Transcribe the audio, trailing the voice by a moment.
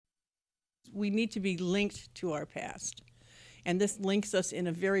We need to be linked to our past. And this links us in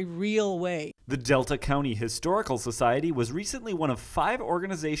a very real way. The Delta County Historical Society was recently one of 5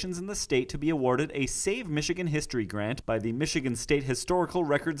 organizations in the state to be awarded a Save Michigan History grant by the Michigan State Historical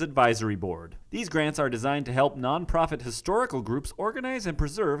Records Advisory Board. These grants are designed to help nonprofit historical groups organize and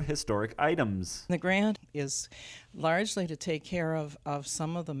preserve historic items. The grant is largely to take care of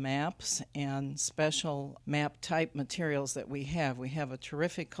some of the maps and special map type materials that we have. We have a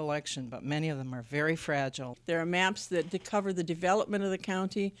terrific collection, but many of them are very fragile. There are maps that cover the development of the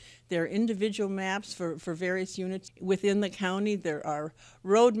county. There are individual maps for various units within the county. There are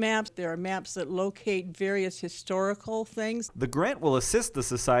road maps. There are maps that locate various historical things. The grant will assist the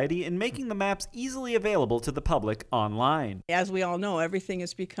society in making the maps easily available to the public online. As we all know, everything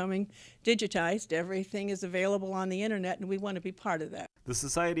is becoming digitized. Everything is available on the internet, and we want to be part of that. The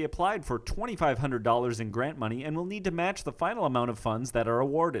society applied for $2,500 in grant money and will need to match the final amount of funds that are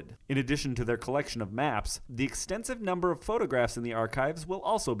awarded. In addition to their collection of maps, the extensive number of photographs in the archives will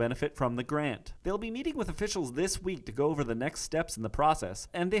also benefit from the grant. They'll be meeting with officials this week to go over the next steps in the process,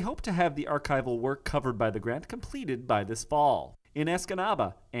 and they hope to have the archival work covered by the grant completed by this fall. In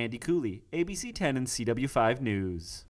Escanaba, Andy Cooley, ABC 10 and CW5 News.